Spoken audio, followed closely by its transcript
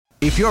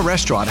If your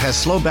restaurant has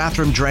slow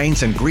bathroom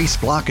drains and grease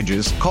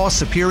blockages, call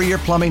Superior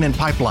Plumbing and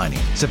Pipelining.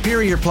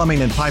 Superior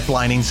Plumbing and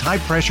Pipelining's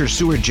high-pressure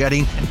sewer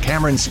jetting and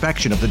camera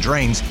inspection of the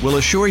drains will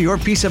assure your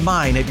peace of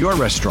mind at your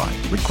restaurant.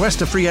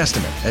 Request a free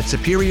estimate at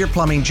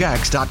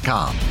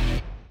SuperiorPlumbingJacks.com.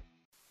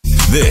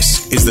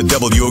 This is the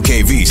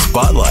WOKV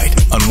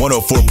Spotlight on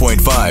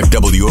 104.5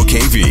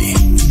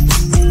 WOKV.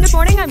 Good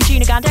morning, I'm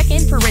Gina Gondek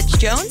in for Rich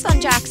Jones on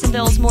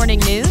Jacksonville's Morning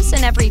News.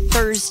 And every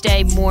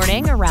Thursday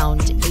morning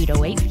around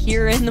 8:08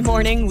 here in the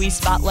morning, we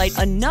spotlight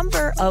a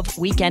number of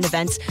weekend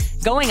events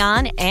going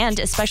on, and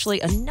especially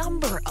a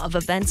number of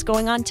events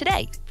going on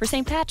today for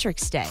St.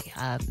 Patrick's Day.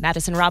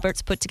 Madison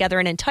Roberts put together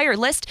an entire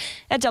list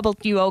at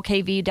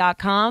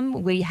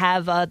WOKV.com. We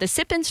have the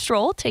Sip and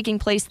Stroll taking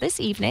place this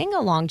evening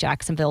along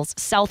Jacksonville's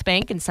South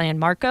Bank in San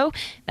Marco.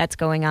 That's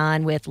going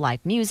on with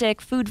live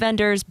music, food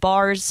vendors,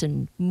 bars,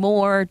 and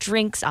more.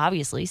 Drinks,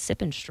 obviously,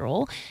 Sip and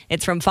Stroll.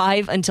 It's from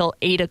 5 until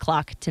 8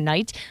 o'clock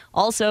tonight.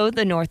 Also,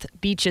 the North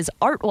Beaches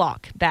Art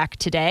Walk back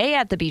today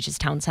at the Beaches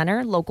Town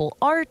Center. Local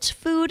art,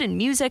 food, and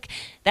music.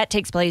 That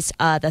takes place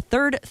the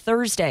third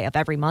Thursday of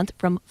every month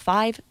from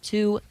 5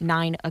 to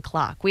 9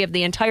 o'clock. We have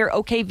the entire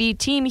OKV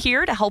team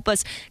here to help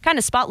us kind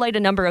of spotlight a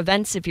number of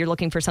events if you're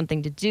looking for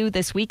something to do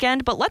this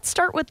weekend. But let's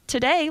start with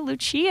today.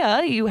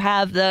 Lucia, you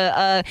have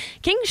the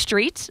King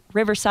Street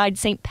Riverside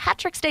St.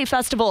 Patrick's Day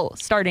Festival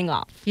starting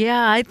off.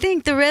 Yeah, I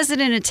think the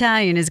resident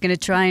Italian is going to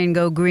try and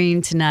go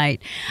green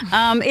tonight.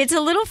 It's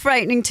a little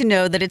frightening to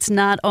know that it's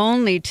not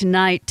only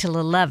tonight till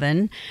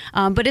 11,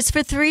 but it's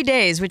for 3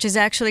 days, which is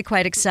actually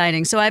quite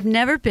exciting. So I've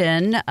never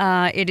been.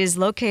 It is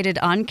located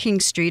on King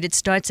Street. It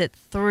starts at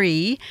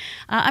 3.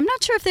 I'm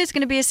not sure if there's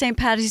going to be a St.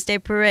 Patrick's Day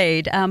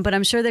parade, but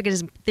I'm sure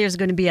there's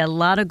going to be a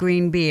lot of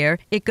green beer.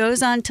 It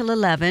goes on till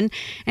 11,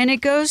 and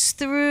it goes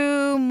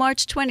through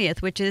March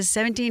 20th, which is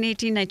 17,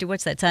 18, 19.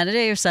 What's that,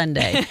 Saturday or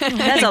Sunday?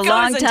 That's a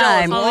long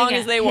time. As long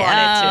as they want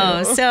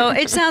it to. So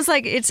it sounds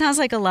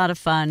like a lot of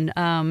fun.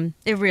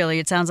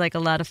 It sounds like a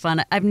lot of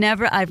fun.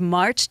 I've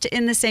marched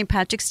in the St.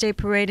 Patrick's Day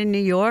parade in New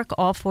York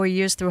all 4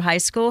 years through high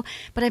school,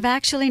 but I've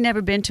actually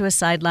never been to a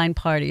sideline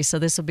party, so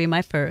this will be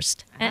my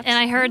first. And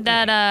I heard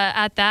that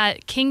at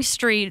that King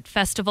Street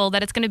Festival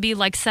that it's going to be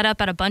like set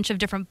up at a bunch of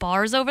different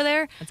bars over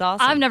there. That's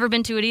awesome. I've never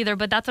been to it either,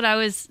 but that's what I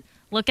was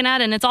looking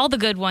at, and it's all the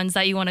good ones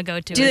that you want to go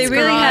to. Do they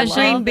really have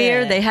green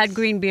beer? They had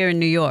green beer in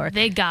New York.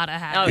 They gotta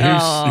have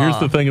it. Here's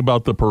the thing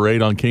about the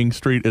parade on King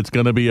Street. It's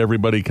going to be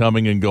everybody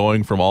coming and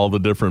going from all the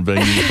different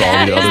venues,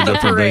 all the other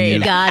different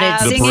venues. Got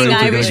it. The Singing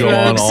parade's Irish going to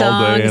go on folk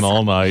all day songs. and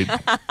all night.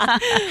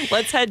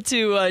 Let's head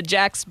to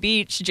Jack's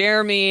Beach.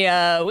 Jeremy,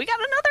 we got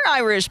another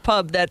Irish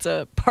pub that's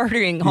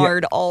partying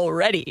hard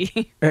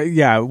already.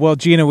 Well,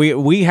 Gina,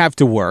 we have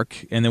to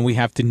work, and then we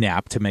have to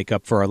nap to make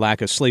up for our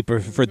lack of sleep.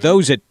 For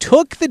those that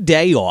took the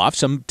day off,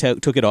 some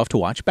took it off to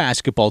watch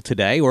basketball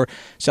today or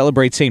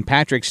celebrate St.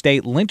 Patrick's Day,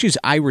 Lynch's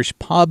Irish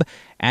Pub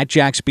at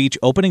Jack's Beach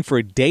opening for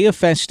a day of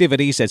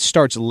festivities that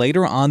starts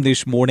later on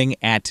this morning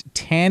at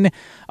 10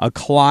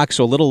 o'clock,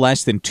 so a little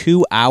less than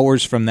 2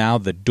 hours from now.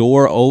 The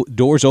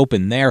doors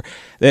open there.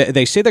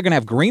 They say they're going to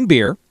have green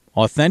beer,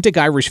 authentic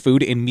Irish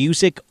food, and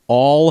music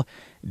all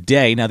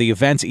day. Now, the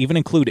events even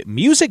include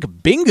music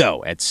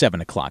bingo at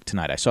 7 o'clock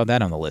tonight. I saw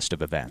that on the list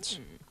of events.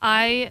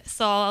 I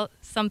saw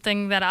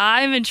something that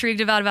I'm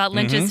intrigued about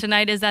Lynch's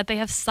tonight is that they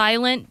have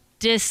silent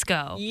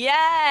disco.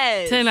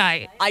 Yes.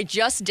 Tonight. I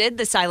just did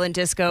the silent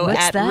disco What's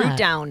at that? Root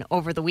Down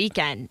over the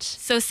weekend.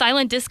 So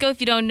silent disco, if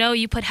you don't know,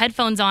 you put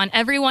headphones on.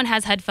 Everyone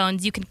has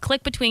headphones. You can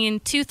click between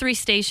 2-3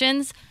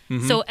 stations,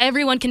 so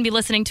everyone can be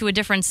listening to a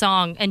different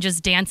song and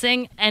just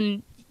dancing,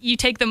 and you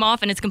take them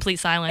off and it's complete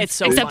silence. It's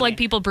so except funny. like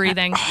people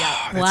breathing.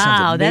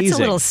 Wow, that's a amazing.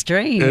 little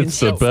strange. It's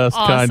the best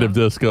kind of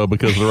disco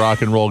because the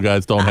rock and roll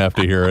guys don't have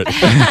to hear it.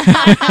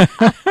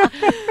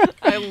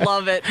 I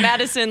love it.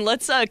 Madison,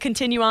 let's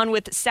continue on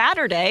with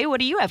Saturday. What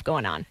do you have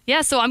going on?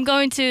 Yeah, so I'm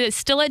going to,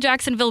 still at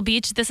Jacksonville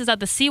Beach. This is at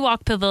the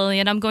Seawalk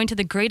Pavilion. I'm going to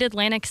the Great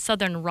Atlantic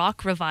Southern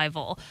Rock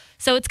Revival.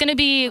 So it's going to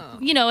be,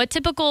 a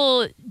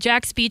typical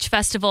Jack's Beach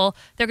festival.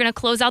 They're going to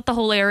close out the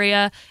whole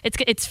area.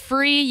 It's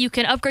free. You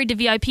can upgrade to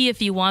VIP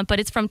if you want, but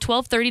it's from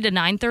 12:30 to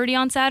 9:30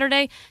 on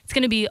Saturday. It's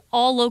going to be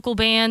all local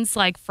bands,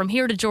 like from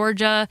here to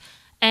Georgia.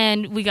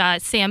 And we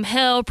got Sam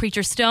Hill,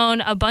 Preacher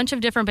Stone, a bunch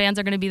of different bands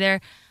are going to be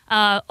there.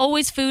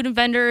 Always food and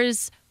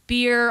vendors,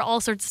 beer, all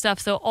sorts of stuff.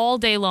 So all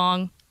day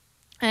long.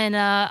 And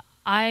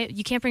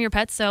you can't bring your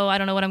pets, so I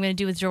don't know what I'm going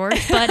to do with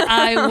George, but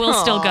I will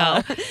still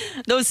go.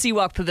 Those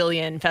Seawalk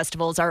Pavilion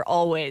festivals are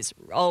always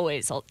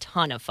a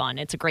ton of fun.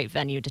 It's a great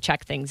venue to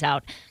check things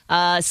out.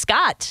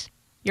 Scott,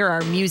 you're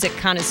our music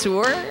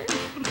connoisseur.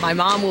 My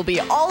mom will be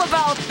all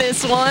about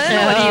this one. What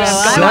do you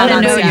have going I on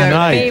wanna know Saturday? your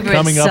Night favorite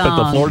coming up at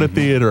the song. Florida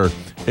Theater.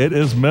 It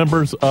is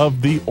members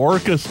of the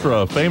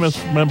orchestra,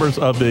 famous members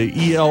of the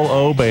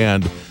ELO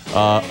band.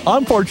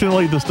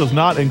 Unfortunately, this does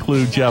not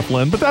include Jeff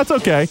Lynne, but that's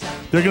okay.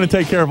 They're going to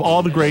take care of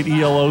all the great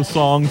ELO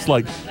songs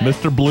like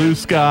Mr. Blue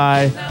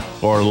Sky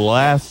or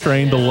Last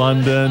Train to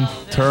London,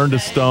 Turn to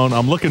Stone.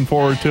 I'm looking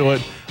forward to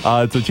it.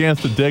 It's a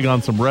chance to dig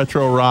on some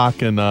retro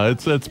rock, and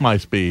it's my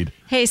speed.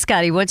 Hey,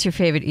 Scotty, what's your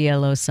favorite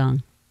ELO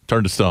song?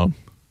 Turn to stone.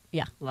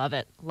 Yeah, love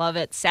it. Love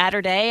it.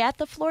 Saturday at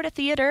the Florida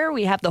Theater.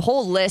 We have the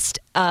whole list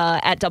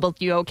at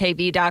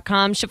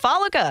WOKV.com.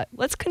 Shafalika,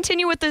 let's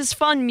continue with this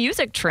fun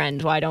music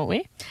trend, why don't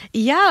we?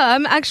 Yeah,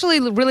 I'm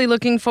actually really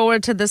looking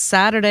forward to this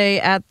Saturday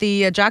at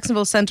the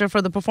Jacksonville Center for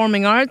the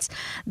Performing Arts.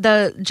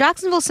 The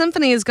Jacksonville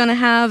Symphony is going to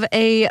have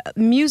a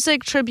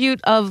music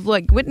tribute of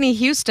like Whitney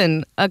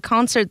Houston, a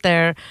concert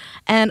there.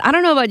 And I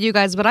don't know about you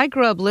guys, but I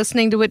grew up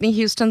listening to Whitney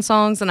Houston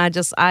songs, and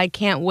I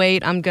can't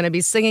wait. I'm going to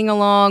be singing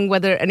along,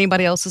 whether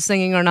anybody else is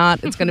singing or not.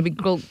 It's going to be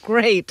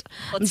great.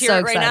 Let's hear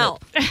it right now.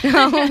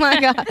 Oh my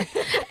God.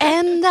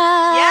 And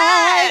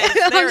yes,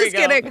 I'm just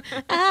kidding.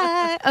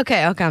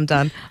 Okay, I'm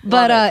done.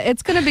 But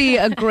it's going to be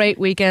a great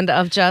weekend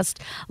of just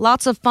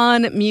lots of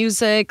fun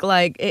music.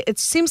 Like it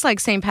seems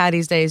like St.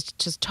 Patty's Day is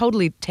just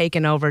totally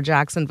taken over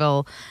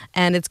Jacksonville,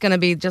 and it's going to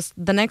be just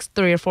the next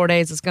 3 or 4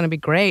 days is going to be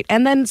great.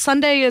 And then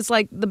Sunday is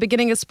like the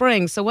beginning of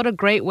spring. So what a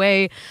great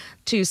way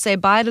to say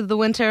bye to the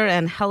winter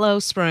and hello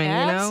spring.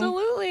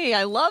 Absolutely.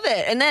 I love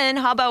it. And then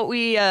how about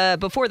we,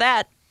 before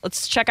that,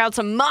 let's check out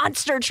some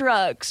monster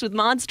trucks with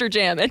Monster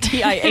Jam at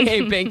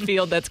TIAA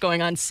Bankfield. That's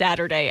going on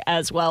Saturday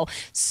as well.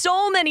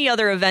 So many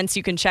other events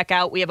you can check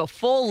out. We have a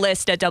full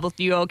list at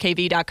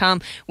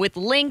WOKV.com with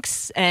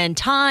links and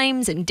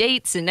times and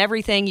dates and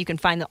everything. You can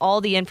find all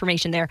the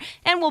information there,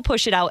 and we'll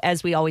push it out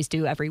as we always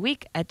do every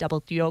week at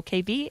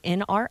WOKV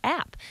in our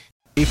app.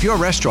 If your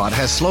restaurant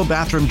has slow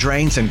bathroom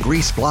drains and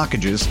grease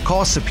blockages,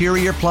 call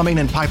Superior Plumbing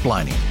and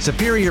Pipelining.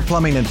 Superior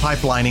Plumbing and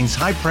Pipelining's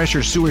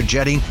high-pressure sewer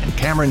jetting and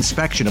camera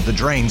inspection of the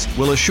drains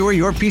will assure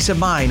your peace of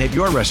mind at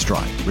your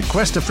restaurant.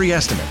 Request a free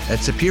estimate at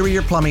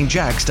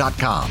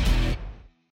SuperiorPlumbingJacks.com.